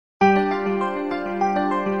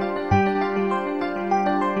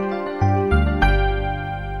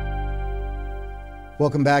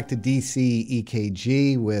Welcome back to DC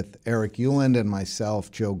EKG with Eric Euland and myself,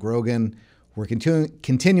 Joe Grogan. We're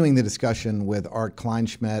continuing the discussion with Art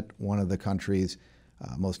Kleinschmidt, one of the country's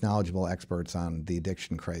most knowledgeable experts on the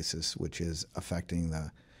addiction crisis, which is affecting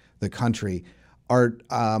the country. Art,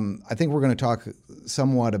 I think we're going to talk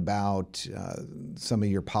somewhat about some of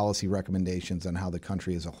your policy recommendations on how the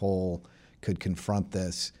country as a whole could confront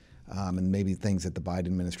this, and maybe things that the Biden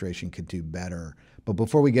administration could do better. But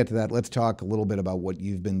before we get to that, let's talk a little bit about what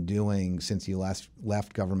you've been doing since you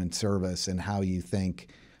left government service and how you think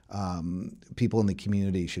people in the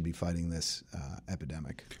community should be fighting this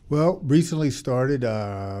epidemic. Well, recently started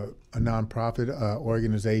a nonprofit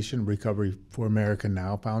organization, Recovery for America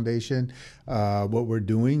Now Foundation. What we're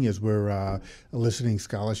doing is we're eliciting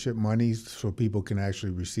scholarship monies so people can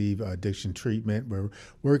actually receive addiction treatment. We're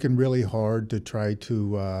working really hard to try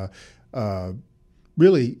to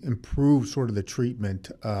really improve sort of the treatment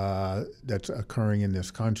that's occurring in this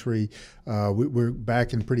country. We're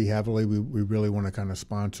backing pretty heavily. We really want to kind of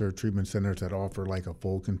sponsor treatment centers that offer like a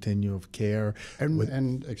full continuum of care.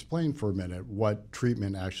 And explain for a minute what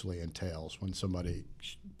treatment actually entails when somebody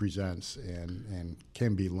presents and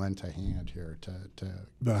can be lent a hand here to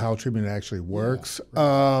About how treatment actually works.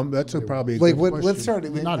 Yeah, right. That's probably a good question. Let's start.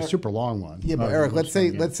 Not a super long one. Yeah, but Eric, let's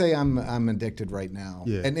say I'm addicted right now.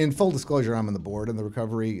 Yeah. And in full disclosure, I'm on the board of the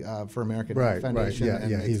Recovery for America Foundation. Right.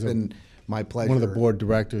 Yeah, and it's been my pleasure. One of the board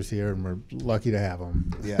directors here, and we're lucky to have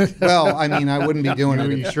him. Yeah. Well, I mean, I wouldn't be doing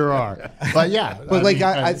it. You sure are. But yeah. But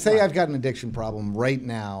I'd say I've got an addiction problem right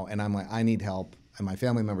now, and I'm like, I need help, and my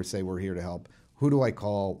family members say we're here to help. Who do I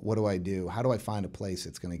call? What do I do? How do I find a place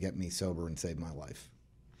that's going to get me sober and save my life?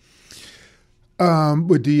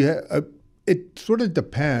 But do you? It sort of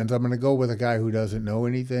depends. I'm going to go with a guy who doesn't know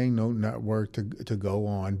anything, no network to go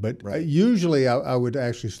on. But right. Usually I would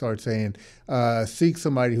actually start saying, seek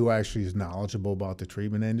somebody who actually is knowledgeable about the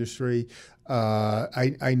treatment industry.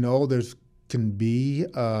 I know can be,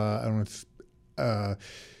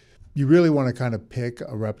 you really want to kind of pick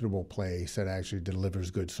a reputable place that actually delivers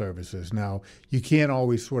good services. Now, you can't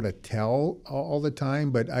always sort of tell all the time,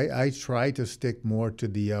 but I try to stick more to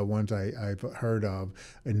the ones I've heard of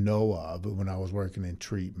and know of when I was working in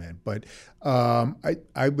treatment. But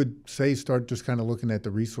I would say start just kind of looking at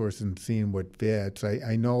the resource and seeing what fits.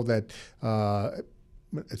 I know that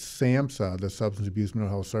SAMHSA, the Substance Abuse Mental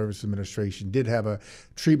Health Services Administration, did have a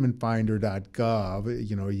treatmentfinder.gov.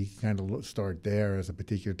 You know, you can kind of start there as a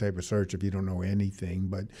particular type of search if you don't know anything.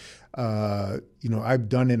 But, I've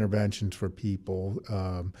done interventions for people.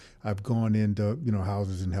 I've gone into,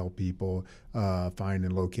 houses and helped people find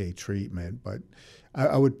and locate treatment. But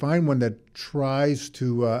I would find one that tries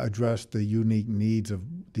to address the unique needs of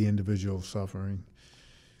the individual suffering.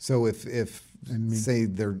 So if say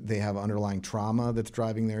they have underlying trauma that's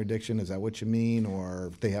driving their addiction, is that what you mean?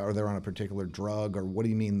 Or they're on a particular drug, or what do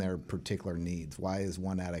you mean their particular needs? Why is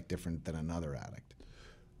one addict different than another addict?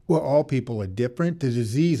 Well, all people are different. The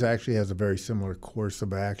disease actually has a very similar course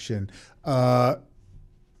of action.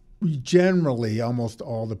 Generally, almost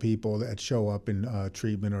all the people that show up in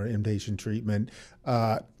treatment or inpatient treatment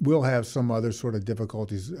will have some other sort of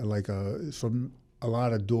difficulties, like a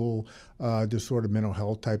lot of dual disorder mental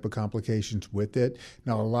health type of complications with it.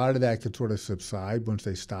 Now, a lot of that could sort of subside once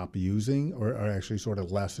they stop using or actually sort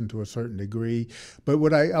of lessen to a certain degree. But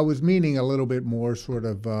what I was meaning a little bit more sort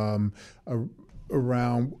of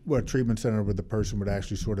around what treatment center where the person would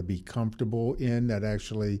actually sort of be comfortable in, that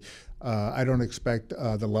actually I don't expect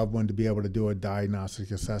the loved one to be able to do a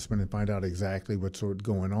diagnostic assessment and find out exactly what's sort of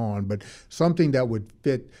going on, but something that would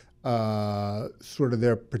fit sort of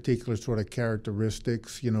their particular sort of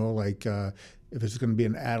characteristics, like if it's going to be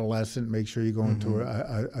an adolescent, make sure you go into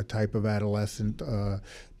a type of adolescent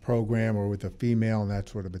program or with a female and that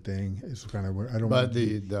sort of a thing. Is kind of where I don't. But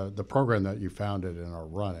the program that you founded and are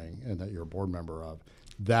running and that you're a board member of,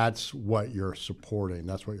 that's what you're supporting.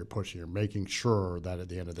 That's what you're pushing. You're making sure that at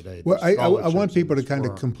the end of the day, well, I want people to kind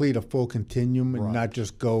of complete a full continuum and not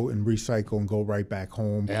just go and recycle and go right back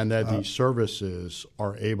home. And that these services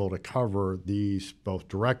are able to cover these both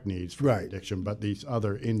direct needs for addiction, but these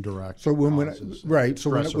other indirect. So when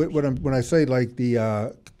I say like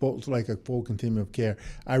like a full continuum of care,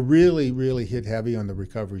 I really hit heavy on the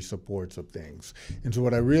recovery supports of things. And so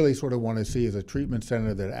what I really sort of want to see is a treatment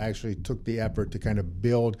center that actually took the effort to kind of build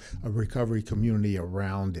build a recovery community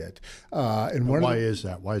around it. And why is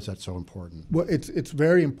that? Why is that so important? Well, it's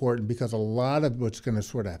very important because a lot of what's going to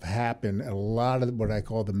sort of happen, a lot of what I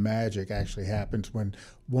call the magic actually happens when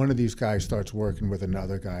one of these guys starts working with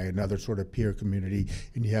another guy, another sort of peer community,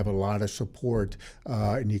 and you have a lot of support,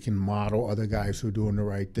 and you can model other guys who are doing the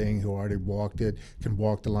right thing, who already walked it, can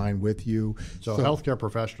walk the line with you. So healthcare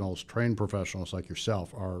professionals, trained professionals like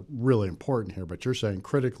yourself are really important here, but you're saying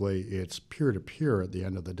critically it's peer-to-peer at the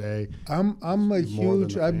end of the day. I've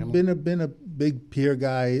been a big peer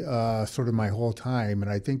guy sort of my whole time, and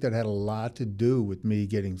I think that had a lot to do with me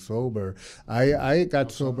getting sober. I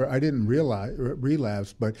got sober. I didn't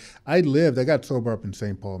relapse, but I got sober up in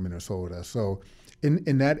St. Paul, Minnesota. So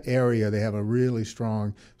in that area, they have a really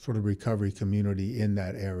strong sort of recovery community in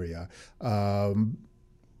that area.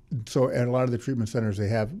 So at a lot of the treatment centers, they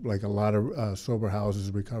have like a lot of sober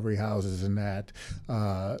houses, recovery houses, and that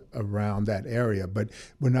around that area. But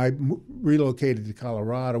when I relocated to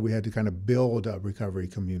Colorado, we had to kind of build a recovery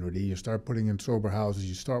community. You start putting in sober houses.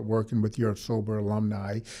 You start working with your sober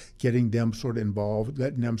alumni, getting them sort of involved,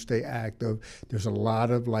 letting them stay active. There's a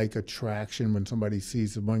lot of like attraction when somebody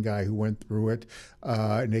sees the one guy who went through it,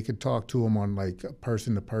 and they could talk to him on like a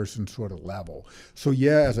person-to-person sort of level. So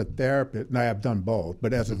yeah, as a therapist, now I've done both,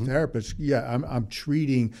 but as a therapist, yeah, I'm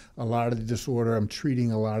treating a lot of the disorder. I'm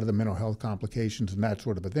treating a lot of the mental health complications and that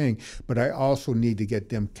sort of a thing. But I also need to get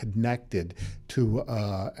them connected to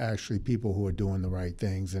actually people who are doing the right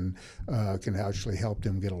things and can actually help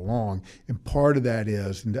them get along. And part of that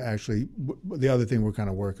is, and actually, the other thing we're kind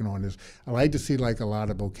of working on is, I like to see like a lot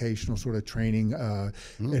of vocational sort of training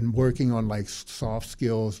and working on like soft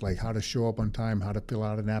skills, like how to show up on time, how to fill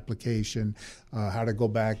out an application, how to go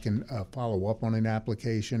back and follow up on an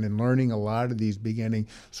application, and learning a lot of these beginning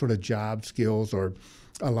sort of job skills. Or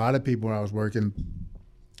a lot of people when I was working,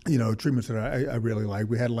 treatments that I really like.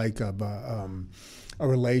 We had like a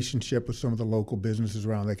relationship with some of the local businesses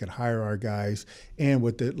around. They could hire our guys, and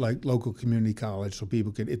with the like local community college, so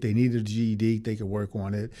people could, if they needed a GED, they could work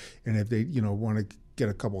on it, and if they want to get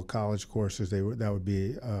a couple of college courses, that would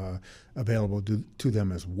be available to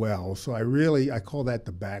them as well. So I call that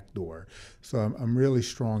the back door. So I'm really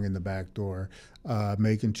strong in the back door,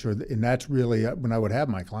 making sure that, and that's really when I would have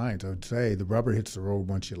my clients, I would say the rubber hits the road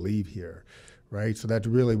once you leave here, right? So that's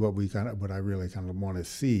really what I really kind of want to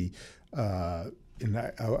see, and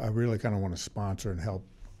I really kind of want to sponsor and help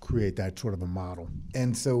create that sort of a model.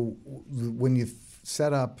 And so when you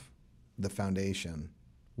set up the foundation,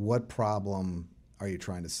 what problem are you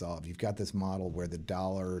trying to solve? You've got this model where the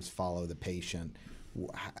dollars follow the patient.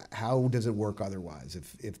 How does it work otherwise?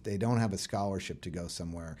 If they don't have a scholarship to go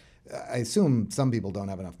somewhere, I assume some people don't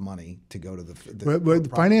have enough money to go to the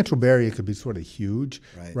financial barrier could be sort of huge,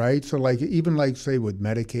 right? So like even like say with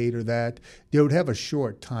Medicaid or that, they would have a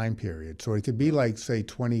short time period. So it could be like say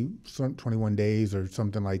 21 days or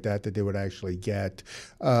something like that they would actually get.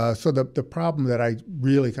 So the problem that I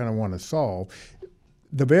really kind of want to solve,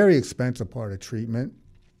 the very expensive part of treatment,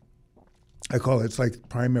 I call it's like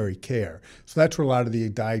primary care. So that's where a lot of the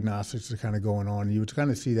diagnostics are kind of going on. You would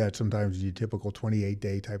kind of see that sometimes in your typical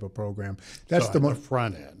 28-day type of program. That's so the most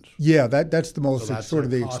front end. Yeah, that's the most, so that's sort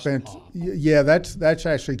of the expense. Yeah, that's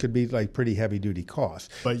actually could be like pretty heavy duty costs.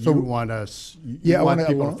 But you want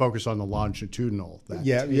people to focus on the longitudinal.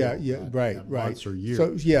 Right. Months or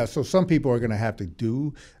years. So some people are going to have to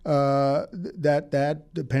do that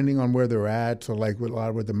depending on where they're at. So like with a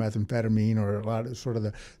lot with the methamphetamine or a lot of sort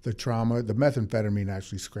of the trauma, the methamphetamine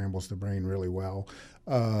actually scrambles the brain really well.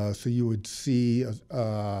 So you would see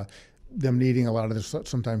them needing a lot of the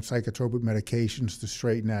sometimes psychotropic medications to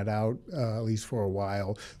straighten that out, at least for a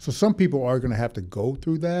while. So some people are going to have to go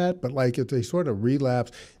through that, but like if they sort of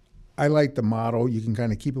relapse, I like the model. You can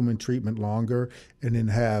kind of keep them in treatment longer and then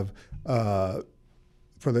have,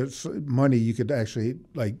 for the money, you could actually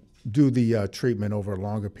like do the treatment over a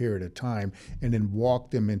longer period of time and then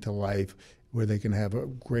walk them into life where they can have a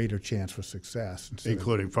greater chance for success.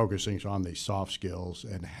 Including focusing on the soft skills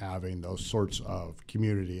and having those sorts of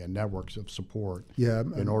community and networks of support. Yeah,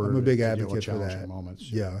 I'm a big advocate for that.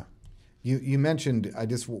 Moments. Yeah. You mentioned, I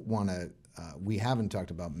just want to, we haven't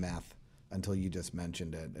talked about meth until you just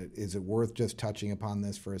mentioned it. Is it worth just touching upon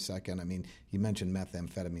this for a second? I mean, you mentioned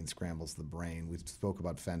methamphetamine scrambles the brain. We spoke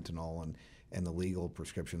about fentanyl and the legal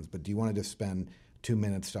prescriptions, but do you want to just spend 2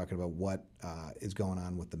 minutes talking about what is going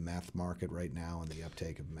on with the meth market right now and the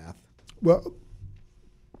uptake of meth? Well,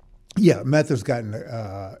 Yeah, meth has gotten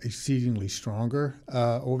exceedingly stronger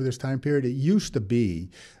over this time period. It used to be,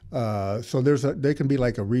 so there can be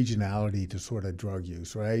like a regionality to sort of drug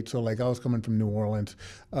use, right? So like I was coming from New Orleans,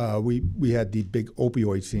 we had the big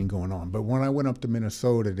opioid scene going on. But when I went up to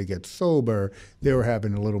Minnesota to get sober, they were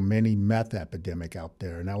having a little mini meth epidemic out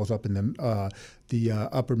there. And I was up in the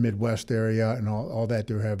upper Midwest area and all that.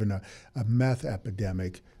 They were having a meth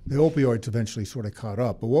epidemic. The opioids eventually sort of caught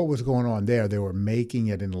up. But what was going on there, they were making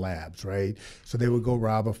it in labs, right? So they would go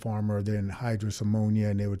rob a farmer, then hydrous ammonia,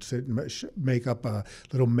 and they would sit and make up a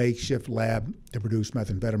little makeshift lab to produce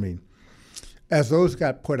methamphetamine. As those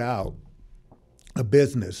got put out of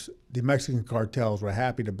business, the Mexican cartels were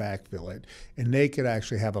happy to backfill it, and they could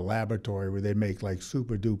actually have a laboratory where they make like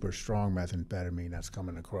super duper strong methamphetamine that's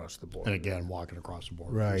coming across the border. And again, walking across the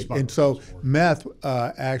border. Right. And so meth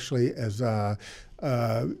actually, as like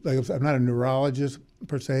I'm not a neurologist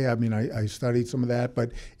per se. I mean, I studied some of that,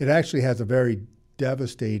 but it actually has a very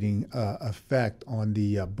devastating effect on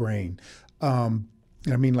the brain. I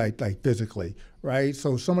mean, like physically, right?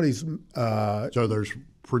 So somebody's so there's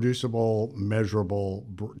producible, measurable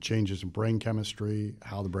changes in brain chemistry,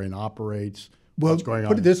 how the brain operates, what's going on.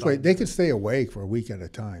 Put it this way, they could stay awake for a week at a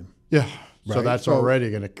time. Yeah. Right? So that's already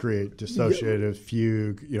going to create dissociative,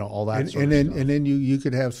 fugue, all that sort of stuff. And then you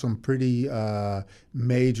could have some pretty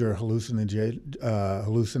major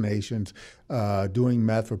hallucinations. Doing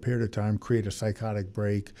meth for a period of time, create a psychotic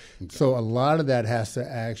break. Okay. So a lot of that has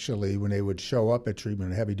to actually, when they would show up at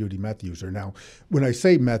treatment, a heavy-duty meth user. Now, when I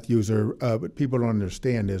say meth user, what people don't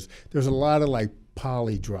understand is there's a lot of like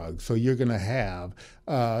poly drugs. So you're going to have,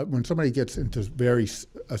 when somebody gets into very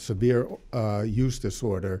severe use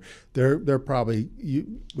disorder, they're probably,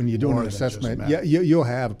 when you're doing an assessment, you'll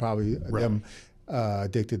have probably them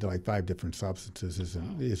addicted to like 5 different substances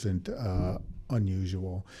isn't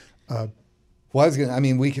unusual. Well,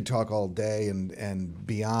 we could talk all day and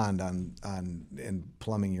beyond on and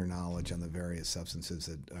plumbing your knowledge on the various substances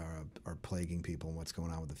that are plaguing people and what's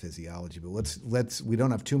going on with the physiology. But we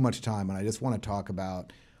don't have too much time, and I just want to talk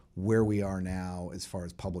about where we are now as far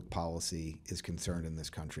as public policy is concerned in this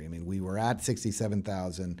country. I mean, we were at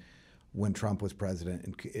 67,000 when Trump was president,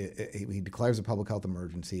 and he declares a public health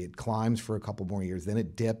emergency. It climbs for a couple more years, then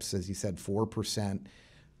it dips, as you said, 4%.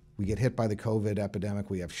 We get hit by the COVID epidemic.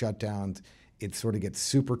 We have shutdowns. It sort of gets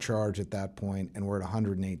supercharged at that point, and we're at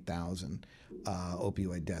 108,000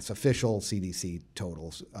 opioid deaths, official CDC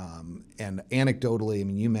totals. And anecdotally, I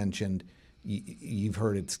mean, you mentioned you've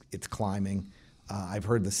heard it's climbing. I've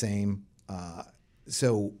heard the same.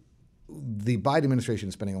 So the Biden administration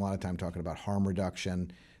is spending a lot of time talking about harm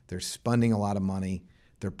reduction. They're spending a lot of money.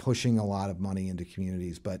 They're pushing a lot of money into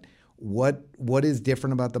communities. But what is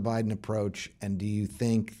different about the Biden approach, and do you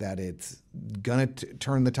think that it's going to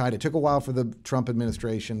turn the tide? It took a while for the Trump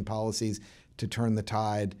administration policies to turn the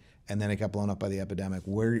tide, and then it got blown up by the epidemic.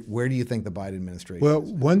 Where do you think the Biden administration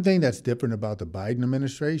is? One thing that's different about the Biden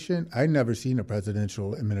administration, I've never seen a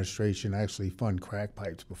presidential administration actually fund crack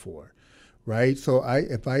pipes before. Right? So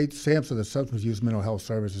SAMHSA, the Substance Use Mental Health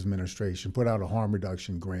Services Administration, put out a harm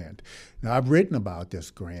reduction grant. Now, I've written about this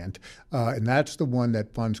grant, and that's the one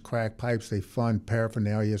that funds crack pipes. They fund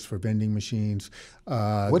paraphernalias for vending machines.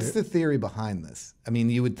 What's the theory behind this? I mean,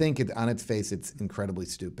 you would think on its face it's incredibly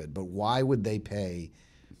stupid, but why would they pay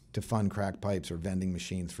to fund crack pipes or vending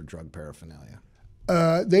machines for drug paraphernalia?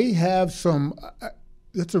 They have some,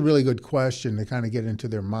 that's a really good question to kind of get into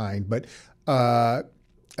their mind, but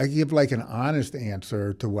I give like an honest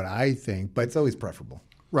answer to what I think, but it's always preferable.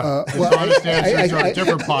 Right. Honest answers are a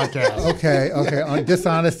different podcast. Okay.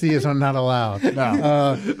 Dishonesty is not allowed.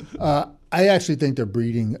 No. I actually think they're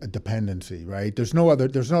breeding a dependency, right? There's no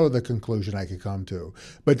other conclusion I could come to.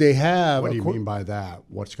 But they have. What do you mean by that?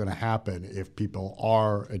 What's going to happen if people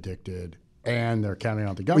are addicted and they're counting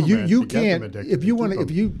on the government? You can't.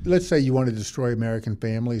 Let's say you want to destroy American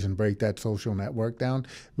families and break that social network down.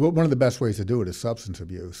 One of the best ways to do it is substance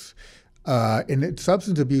abuse.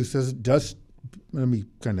 Substance abuse does. Let me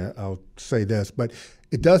I'll say this, but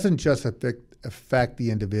it doesn't just affect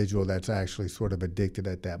the individual that's actually sort of addicted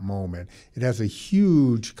at that moment. It has a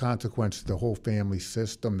huge consequence to the whole family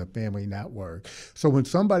system, the family network. So when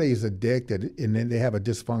somebody is addicted and then they have a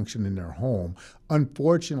dysfunction in their home,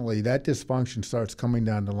 unfortunately, that dysfunction starts coming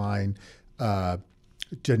down the line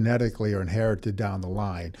genetically or inherited down the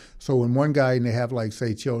line. So when one guy and they have like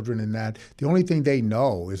say children and that, the only thing they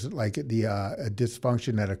know is like the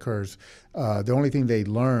dysfunction that occurs. The only thing they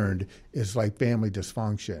learned is like family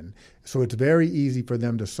dysfunction. So it's very easy for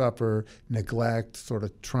them to suffer neglect, sort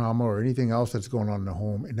of trauma, or anything else that's going on in the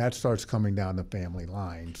home, and that starts coming down the family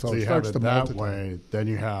line. So you have it that way, then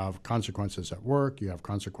you have consequences at work, you have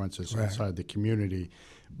consequences outside the community.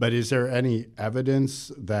 But is there any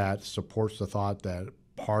evidence that supports the thought that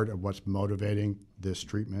part of what's motivating this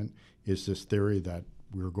treatment is this theory that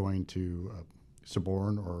we're going to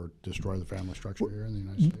suborn or destroy the family structure here in the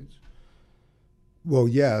United States? Well,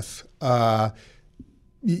 yes.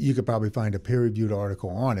 You could probably find a peer-reviewed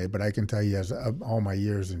article on it, but I can tell you, as all my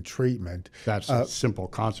years in treatment, that's a simple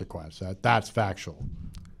consequence. That's factual,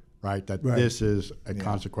 right? That this is a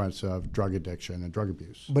consequence of drug addiction and drug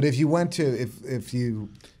abuse. But if you went to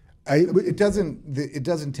it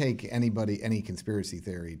doesn't take any conspiracy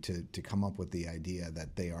theory to come up with the idea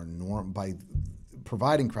that they are by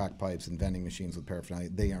providing crack pipes and vending machines with paraphernalia,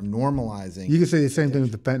 they are normalizing. You can say the same thing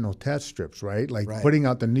with the fentanyl test strips, right? Like putting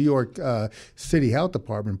out the New York City Health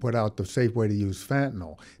Department put out the safe way to use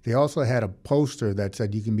fentanyl. They also had a poster that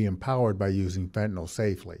said you can be empowered by using fentanyl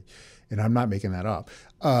safely. And I'm not making that up.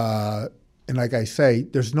 And like I say,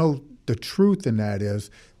 the truth in that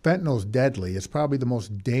is fentanyl's deadly. It's probably the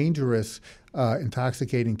most dangerous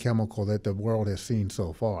intoxicating chemical that the world has seen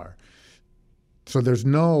so far. So there's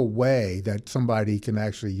no way that somebody can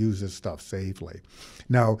actually use this stuff safely.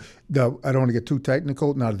 Now, I don't want to get too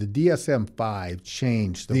technical. Now, the DSM-5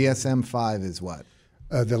 changed. DSM-5 is what?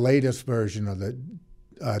 The latest version of the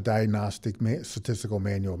Diagnostic Statistical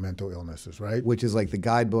Manual of Mental Illnesses, right? Which is like the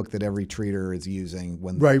guidebook that every treater is using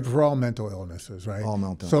for all mental illnesses, right? All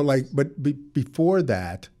mental. So, before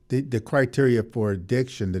that, the criteria for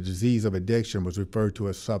addiction, the disease of addiction, was referred to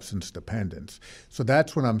as substance dependence. So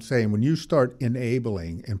that's what I'm saying. When you start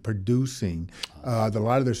enabling and producing a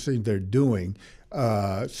lot of the things they're doing,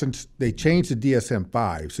 since they changed the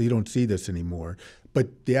DSM-5, so you don't see this anymore.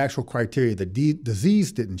 But the actual criteria, the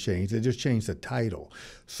disease didn't change; they just changed the title.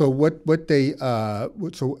 So what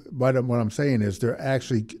I'm saying is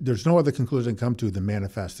there's no other conclusion to come to than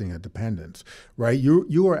manifesting a dependence, right?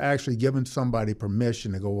 You are actually giving somebody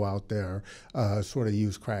permission to go out there, sort of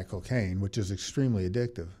use crack cocaine, which is extremely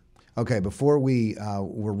addictive. Okay, before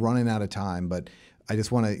we're running out of time, but I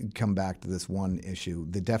just want to come back to this one issue.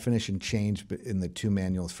 The definition changed in the two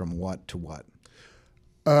manuals from what to what?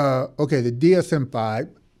 Okay, the DSM-5,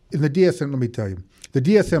 in the DSM, let me tell you, the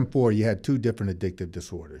DSM-4, you had two different addictive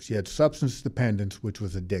disorders. You had substance dependence, which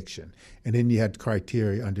was addiction, and then you had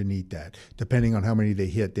criteria underneath that. Depending on how many they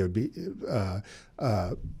hit, they would be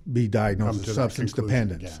diagnosed with substance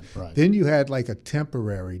dependence. Right. Then you had like a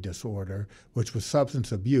temporary disorder, which was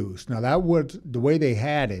substance abuse. Now the way they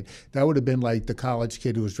had it, that would have been like the college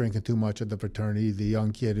kid who was drinking too much at the fraternity, the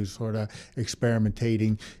young kid who's sort of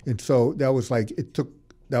experimentating, and so that was like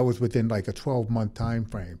that was within like a 12-month time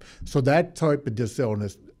frame. So that type of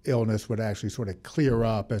illness would actually sort of clear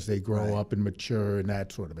up as they grow up and mature and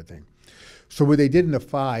that sort of a thing. So what they did in the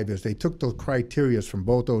 5 is they took those criteria from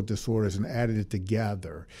both those disorders and added it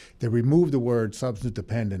together. They removed the word substance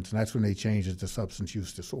dependence, and that's when they changed it to substance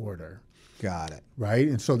use disorder. Got it. Right?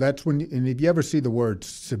 And so that's when, and if you ever see the word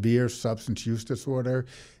severe substance use disorder,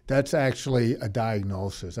 that's actually a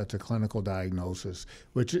diagnosis. That's a clinical diagnosis,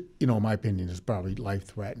 which, in my opinion, is probably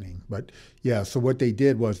life-threatening. But yeah, so what they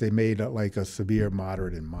did was they made like a severe,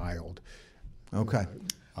 moderate, and mild. Okay.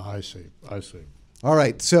 I see. All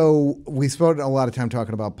right. So we spent a lot of time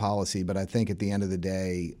talking about policy, but I think at the end of the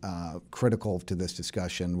day, critical to this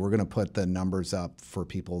discussion, we're going to put the numbers up for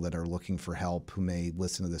people that are looking for help who may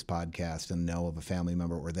listen to this podcast and know of a family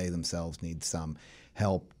member or they themselves need some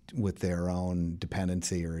help with their own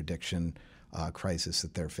dependency or addiction crisis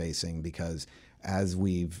that they're facing. Because as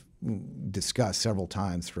we've discussed several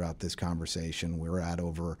times throughout this conversation, we're at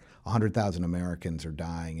over 100,000 Americans are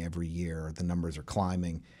dying every year. The numbers are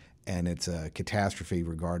climbing. And it's a catastrophe,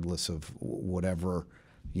 regardless of whatever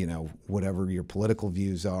your political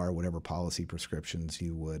views are, whatever policy prescriptions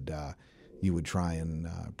you would try and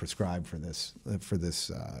prescribe for this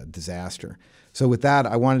disaster. So with that,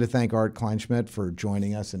 I wanted to thank Art Kleinschmidt for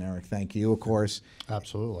joining us, and Eric, thank you, of course.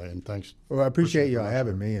 Absolutely, and thanks. Well, I appreciate you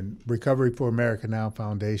having me. And Recovery for America Now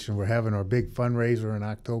Foundation, we're having our big fundraiser in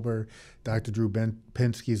October. Dr. Drew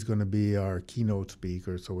Pinsky is going to be our keynote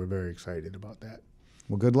speaker, so we're very excited about that.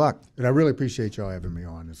 Well, good luck. And I really appreciate y'all having me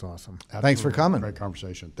on. It's awesome. Absolutely. Thanks for coming. Great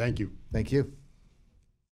conversation. Thank you. Thank you.